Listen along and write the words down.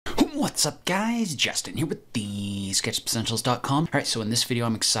What's up guys, Justin here with TheSketchUpEssentials.com. Alright, so in this video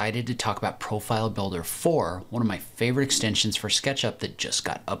I'm excited to talk about Profile Builder 4, one of my favorite extensions for SketchUp that just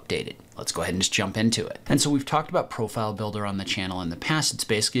got updated. Let's go ahead and just jump into it. And so we've talked about Profile Builder on the channel in the past. It's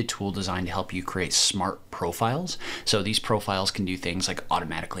basically a tool designed to help you create smart profiles. So these profiles can do things like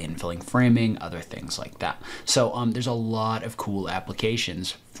automatically infilling framing, other things like that. So there's a lot of cool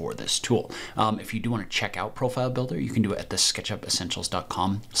applications for this tool. If you do want to check out Profile Builder, you can do it at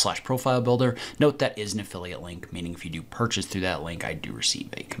TheSketchUpEssentials.com/Profile Builder. Note that is an affiliate link, meaning if you do purchase through that link, I do receive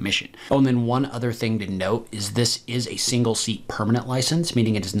a commission. Oh, and then one other thing to note is this is a single seat permanent license,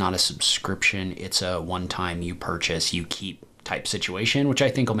 meaning it is not a subscription. It's a one-time you purchase, you keep type situation, which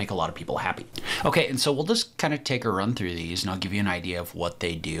I think will make a lot of people happy. Okay, and so we'll just kind of take a run through these and I'll give you an idea of what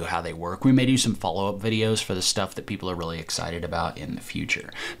they do, how they work. We may do some follow-up videos for the stuff that people are really excited about in the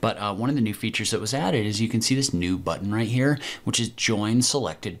future. But one of the new features that was added is you can see this new button right here, which is join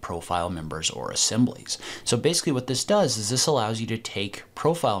selected profile members or assemblies. So basically what this does is this allows you to take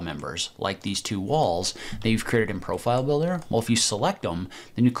profile members like these two walls that you've created in Profile Builder. Well, if you select them,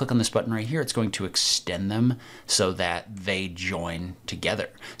 then you click on this button right here, it's going to extend them so that they join together.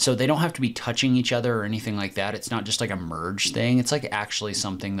 So they don't have to be touching each other or anything like that. It's not just like a merge thing. It's like actually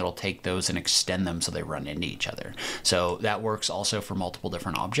something that'll take those and extend them so they run into each other. So that works also for multiple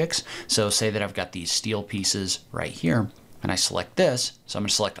different objects. So say that I've got these steel pieces right here and I select this, so I'm going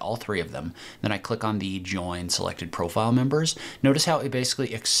to select all three of them. Then I click on the join selected profile members. Notice how it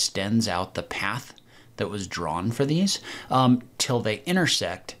basically extends out the path that was drawn for these till they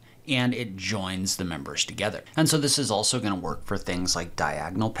intersect, and it joins the members together. And so this is also going to work for things like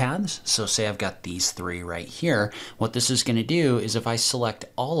diagonal paths. So say I've got these three right here. What this is going to do is if I select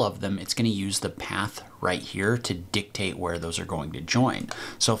all of them, it's going to use the path right here to dictate where those are going to join.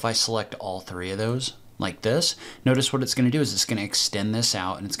 So if I select all three of those like this, notice what it's going to do is it's going to extend this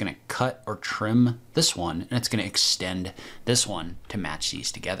out and it's going to cut or trim this one and it's going to extend this one to match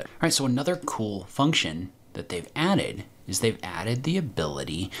these together. All right, so another cool function that they've added is they've added the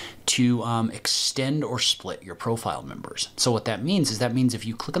ability to extend or split your profile members. So what that means is if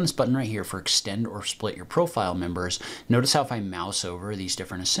you click on this button right here for extend or split your profile members, notice how if I mouse over these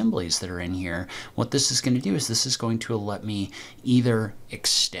different assemblies that are in here, what this is going to do is this is going to let me either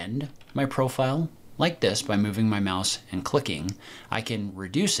extend my profile like this by moving my mouse and clicking. I can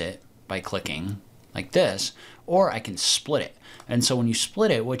reduce it by clicking like this, or I can split it. And so when you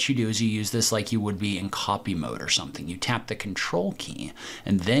split it, what you do is you use this like you would be in copy mode or something. You tap the control key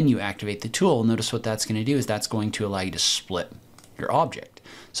and then you activate the tool. Notice what that's going to do is that's going to allow you to split your object.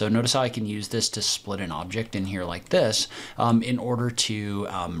 So notice how I can use this to split an object in here like this in order to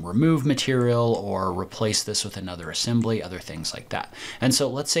remove material or replace this with another assembly, other things like that. And so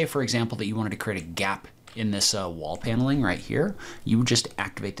let's say, for example, that you wanted to create a gap in this wall paneling right here. You would just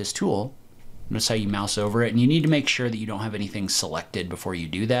activate this tool. Notice how you mouse over it, and you need to make sure that you don't have anything selected before you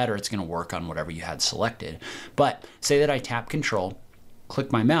do that, or it's going to work on whatever you had selected. But say that I tap Control,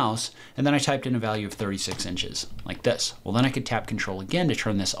 click my mouse, and then I typed in a value of 36 inches, like this. Well, then I could tap Control again to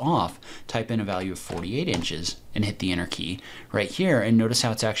turn this off, type in a value of 48 inches, and hit the Enter key right here, and notice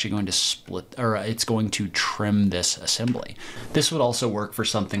how it's actually going to split, or it's going to trim this assembly. This would also work for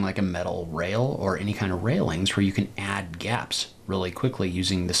something like a metal rail or any kind of railings where you can add gaps really quickly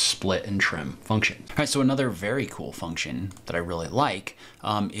using the split and trim function. All right, so another very cool function that I really like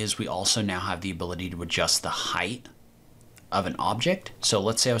is we also now have the ability to adjust the height of an object. So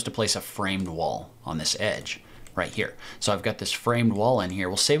let's say I was to place a framed wall on this edge right here. So I've got this framed wall in here.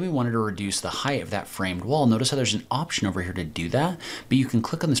 We'll say we wanted to reduce the height of that framed wall. Notice how there's an option over here to do that, but you can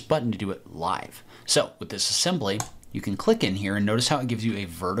click on this button to do it live. So with this assembly, you can click in here and notice how it gives you a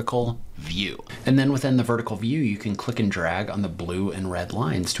vertical view. And then within the vertical view, you can click and drag on the blue and red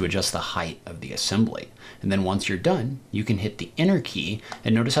lines to adjust the height of the assembly. And then once you're done, you can hit the Enter key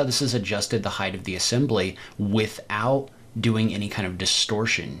and notice how this has adjusted the height of the assembly without doing any kind of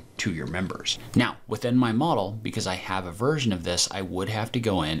distortion to your members. Now, within my model, because I have a version of this, I would have to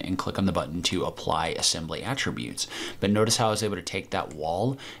go in and click on the button to apply assembly attributes. But notice how I was able to take that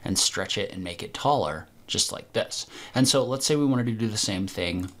wall and stretch it and make it taller, just like this. And so let's say we wanted to do the same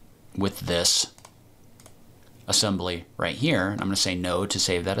thing with this assembly right here. And I'm going to say no to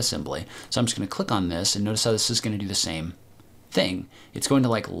save that assembly. So I'm just going to click on this and notice how this is going to do the same thing. It's going to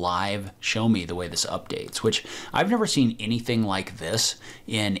like live show me the way this updates, which I've never seen anything like this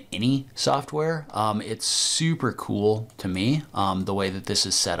in any software. It's super cool to me, the way that this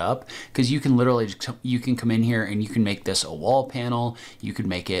is set up, because you can literally, you can come in here and you can make this a wall panel, you could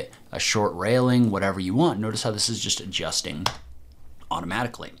make it a short railing, whatever you want. Notice how this is just adjusting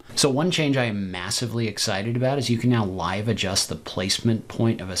automatically. So one change I am massively excited about is you can now live adjust the placement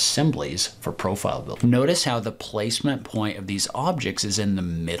point of assemblies for profile build. Notice how the placement point of these objects is in the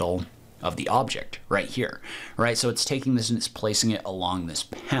middle of the object right here, right? So it's taking this and it's placing it along this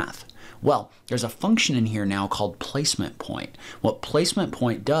path. Well, there's a function in here now called placement point. What placement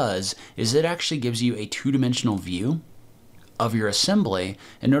point does is it actually gives you a two-dimensional view of your assembly,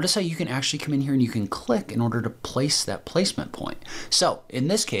 and notice how you can actually come in here and you can click in order to place that placement point. So in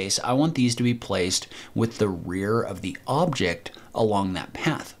this case, I want these to be placed with the rear of the object along that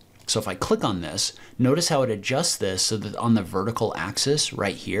path. So if I click on this, notice how it adjusts this so that on the vertical axis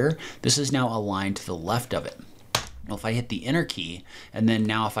right here, this is now aligned to the left of it. Well, if I hit the enter key, and then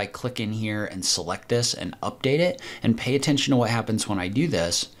now if I click in here and select this and update it, and pay attention to what happens when I do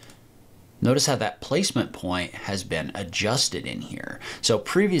this, notice how that placement point has been adjusted in here. So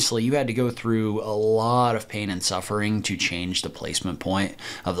previously you had to go through a lot of pain and suffering to change the placement point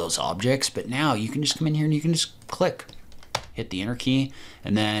of those objects, but now you can just come in here and you can just click, hit the enter key,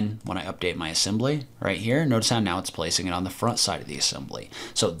 and then when I update my assembly right here, notice how now it's placing it on the front side of the assembly.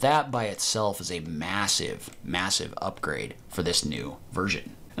 So that by itself is a massive, massive upgrade for this new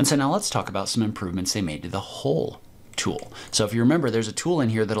version. And so now let's talk about some improvements they made to the hole tool. So if you remember, there's a tool in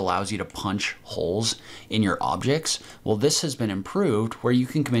here that allows you to punch holes in your objects. Well, this has been improved where you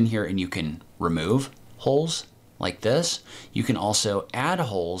can come in here and you can remove holes like this. You can also add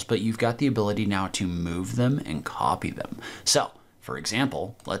holes, but you've got the ability now to move them and copy them. So for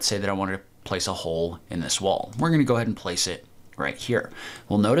example, let's say that I wanted to place a hole in this wall. We're going to go ahead and place it right here.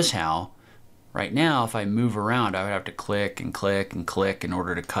 Well, notice how right now, if I move around, I would have to click and click and click in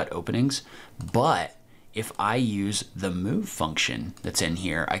order to cut openings. But if I use the move function that's in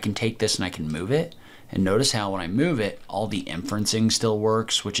here, I can take this and I can move it. And notice how when I move it, all the inferencing still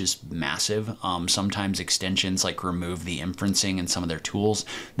works, which is massive. Sometimes extensions like remove the inferencing in some of their tools.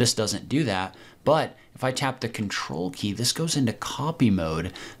 This doesn't do that. But if I tap the control key, this goes into copy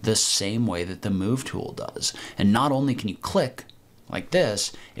mode the same way that the move tool does. And not only can you click like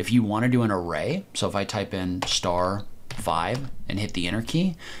this, if you want to do an array, so if I type in *5 and hit the enter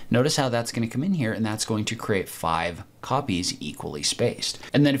key, notice how that's going to come in here and that's going to create 5 copies equally spaced.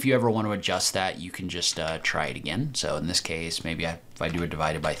 And then if you ever want to adjust that, you can just try it again. So in this case, maybe if I do it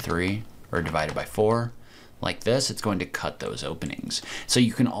divided by 3 or divided by 4, like this, it's going to cut those openings. So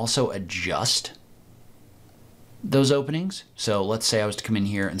you can also adjust those openings. So let's say I was to come in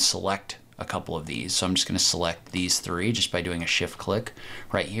here and select a couple of these. So I'm just going to select these 3 just by doing a shift click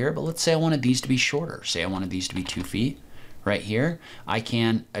right here. But let's say I wanted these to be shorter. Say I wanted these to be 2 feet right here. I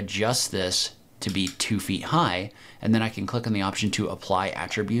can adjust this to be 2 feet high, and then I can click on the option to apply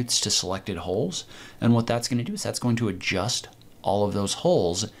attributes to selected holes. And what that's going to do is that's going to adjust all of those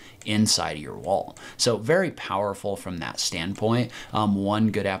holes inside of your wall. So very powerful from that standpoint.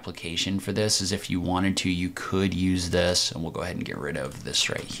 One good application for this is if you wanted to, you could use this, and we'll go ahead and get rid of this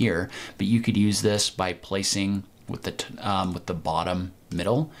right here, but you could use this by placing with the bottom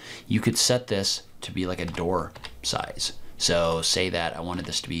middle. You could set this to be like a door size. So say that I wanted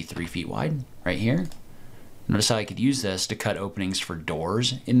this to be 3 feet wide right here. Notice how I could use this to cut openings for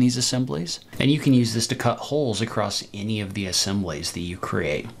doors in these assemblies. And you can use this to cut holes across any of the assemblies that you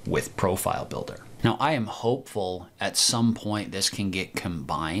create with Profile Builder. Now I am hopeful at some point this can get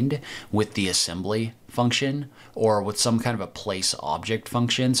combined with the assembly function or with some kind of a place object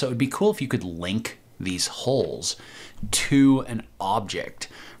function. So it would be cool if you could link these holes to an object,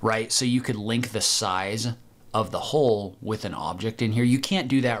 right? So you could link the size of the hole with an object in here. You can't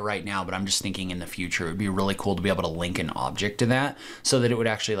do that right now, but I'm just thinking in the future it would be really cool to be able to link an object to that so that it would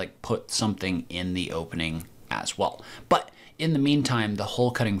actually like put something in the opening as well. But in the meantime, the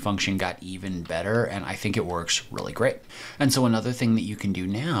hole cutting function got even better, and I think it works really great. And so another thing that you can do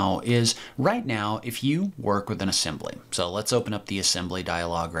now is right now, if you work with an assembly, so let's open up the assembly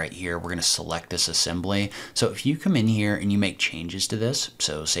dialog right here. We're going to select this assembly. So if you come in here and you make changes to this,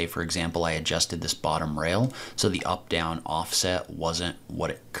 so say for example, I adjusted this bottom rail, so the up down offset wasn't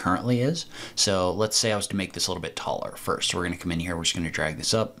what it currently is. So let's say I was to make this a little bit taller first. So we're going to come in here, we're just going to drag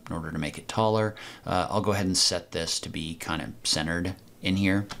this up in order to make it taller. I'll go ahead and set this to be kind of centered in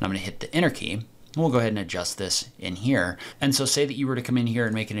here. And I'm going to hit the enter key. And we'll go ahead and adjust this in here. And so say that you were to come in here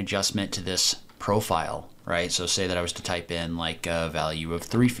and make an adjustment to this profile, right? So say that I was to type in like a value of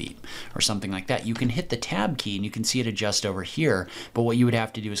 3 feet or something like that. You can hit the tab key and you can see it adjust over here. But what you would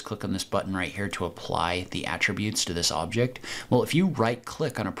have to do is click on this button right here to apply the attributes to this object. Well, if you right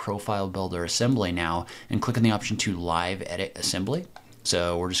click on a Profile Builder assembly now and click on the option to live edit assembly.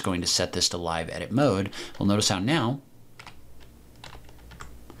 So we're just going to set this to live edit mode. Well, notice how now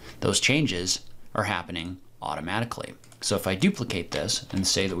those changes are happening automatically. So if I duplicate this and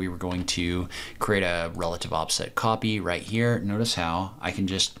say that we were going to create a relative offset copy right here, notice how I can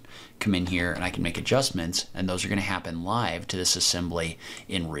just come in here and I can make adjustments, and those are going to happen live to this assembly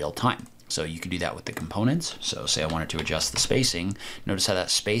in real time. So you could do that with the components. So say I wanted to adjust the spacing. Notice how that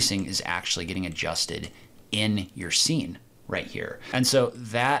spacing is actually getting adjusted in your scene right here. And so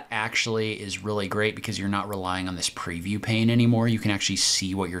that actually is really great because you're not relying on this preview pane anymore. You can actually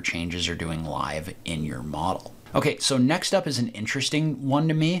see what your changes are doing live in your model. Okay, so next up is an interesting one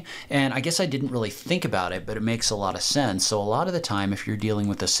to me, and I guess I didn't really think about it, but it makes a lot of sense. So a lot of the time, if you're dealing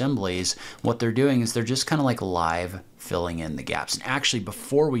with assemblies, what they're doing is they're just kind of like live filling in the gaps. And actually,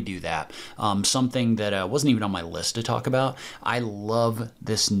 before we do that, something that wasn't even on my list to talk about, I love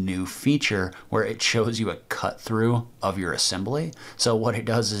this new feature where it shows you a cut through of your assembly. So what it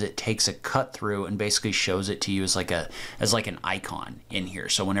does is it takes a cut through and basically shows it to you as like an icon in here.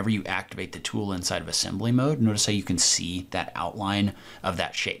 So whenever you activate the tool inside of assembly mode, notice how you can see that outline of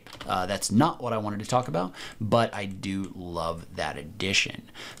that shape. That's not what I wanted to talk about, but I do love that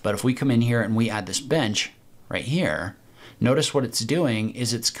addition. But if we come in here and we add this bench right here, notice what it's doing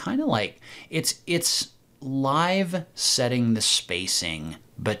is it's kind of like it's live setting the spacing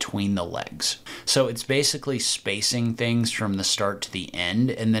between the legs. So it's basically spacing things from the start to the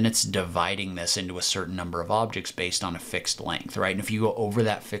end, and then it's dividing this into a certain number of objects based on a fixed length, right? And if you go over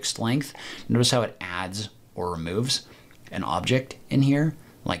that fixed length, notice how it adds or removes an object in here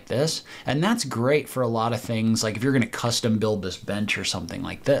like this. And that's great for a lot of things, like if you're going to custom build this bench or something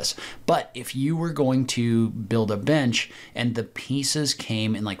like this. But if you were going to build a bench and the pieces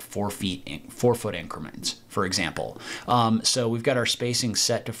came in like 4 foot increments, for example. So we've got our spacing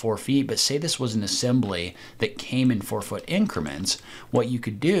set to 4 feet, but say this was an assembly that came in 4 foot increments, what you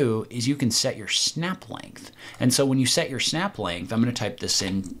could do is you can set your snap length. And so when you set your snap length, I'm going to type this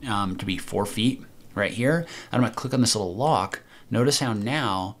in to be 4 feet right here. And I'm going to click on this little lock. Notice how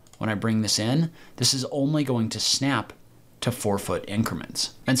now, when I bring this in, this is only going to snap to 4 foot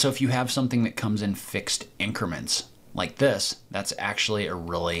increments. And so if you have something that comes in fixed increments like this, that's actually a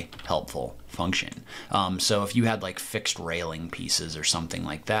really helpful function. So if you had like fixed railing pieces or something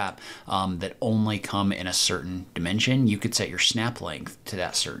like that, that only come in a certain dimension, you could set your snap length to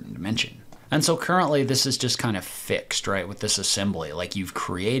that certain dimension. And so currently this is just kind of fixed, right, with this assembly. Like you've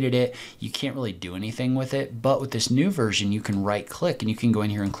created it, you can't really do anything with it, but with this new version, you can right click and you can go in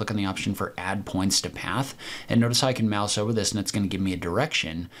here and click on the option for add points to path. And notice how I can mouse over this and it's going to give me a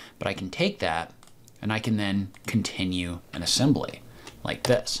direction, but I can take that and I can then continue an assembly like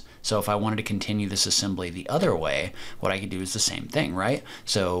this. So if I wanted to continue this assembly the other way, what I could do is the same thing, right?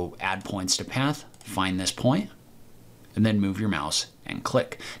 So add points to path, find this point, and then move your mouse and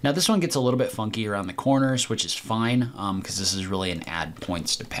click. Now this one gets a little bit funky around the corners, which is fine because this is really an add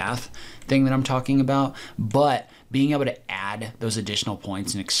points to path thing that I'm talking about. But being able to add those additional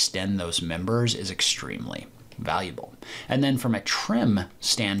points and extend those members is extremely valuable. And then from a trim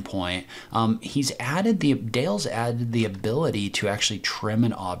standpoint, Dale's added the ability to actually trim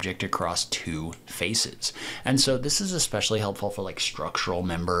an object across 2 faces. And so this is especially helpful for like structural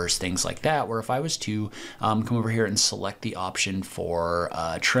members, things like that, where if I was to come over here and select the option for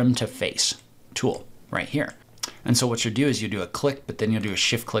trim to face tool right here. And so what you'll do is you'll do a click, but then you'll do a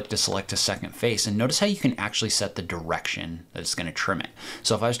shift click to select a second face. And notice how you can actually set the direction that it's going to trim it.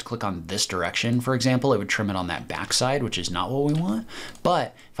 So if I was to click on this direction, for example, it would trim it on that back side, which is not what we want.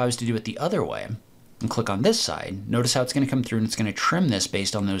 But if I was to do it the other way and click on this side, notice how it's going to come through and it's going to trim this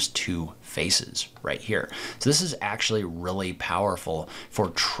based on those 2 faces right here. So this is actually really powerful for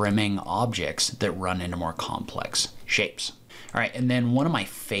trimming objects that run into more complex shapes. All right, and then one of my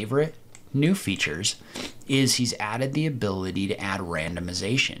favorite new features is he's added the ability to add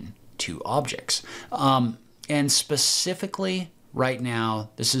randomization to objects. And specifically right now,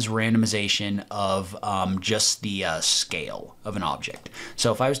 this is randomization of just the scale of an object.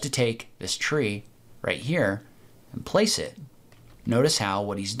 So if I was to take this tree right here and place it, notice how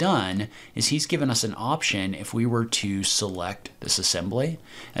what he's done is he's given us an option. If we were to select this assembly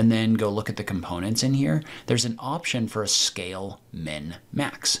and then go look at the components in here, there's an option for a scale min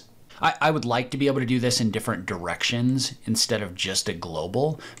max. I would like to be able to do this in different directions instead of just a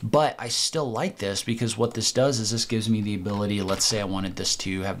global, but I still like this because what this does is this gives me the ability, let's say I wanted this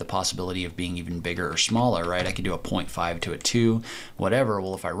to have the possibility of being even bigger or smaller, right? I could do a 0.5 to a 2, whatever.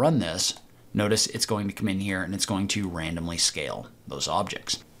 Well, if I run this, notice it's going to come in here and it's going to randomly scale those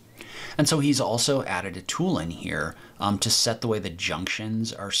objects. And so he's also added a tool in here to set the way the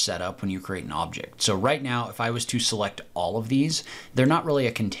junctions are set up when you create an object. So right now, if I was to select all of these, they're not really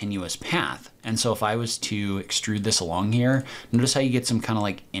a continuous path. And so if I was to extrude this along here, notice how you get some kind of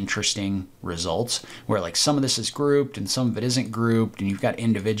like interesting results where like some of this is grouped and some of it isn't grouped, and you've got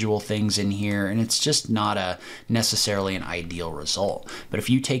individual things in here, and it's just not necessarily an ideal result. But if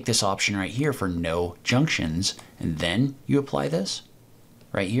you take this option right here for no junctions, and then you apply this,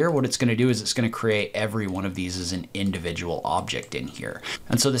 right here, what it's going to do is it's going to create every one of these as an individual object in here.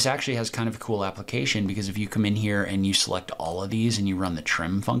 And so this actually has kind of a cool application, because if you come in here and you select all of these and you run the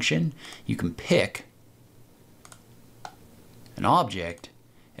trim function, you can pick an object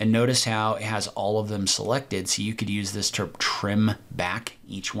and notice how it has all of them selected. So you could use this to trim back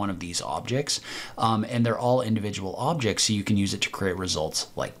each one of these objects. And they're all individual objects, so you can use it to create results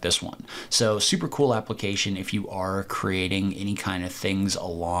like this one. So super cool application if you are creating any kind of things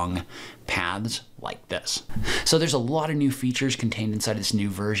along paths like this. So there's a lot of new features contained inside this new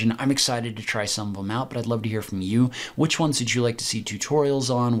version. I'm excited to try some of them out, but I'd love to hear from you. Which ones did you like to see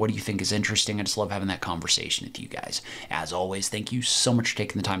tutorials on? What do you think is interesting? I just love having that conversation with you guys. As always, thank you so much for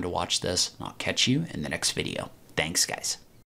taking the time to watch this, and I'll catch you in the next video. Thanks, guys.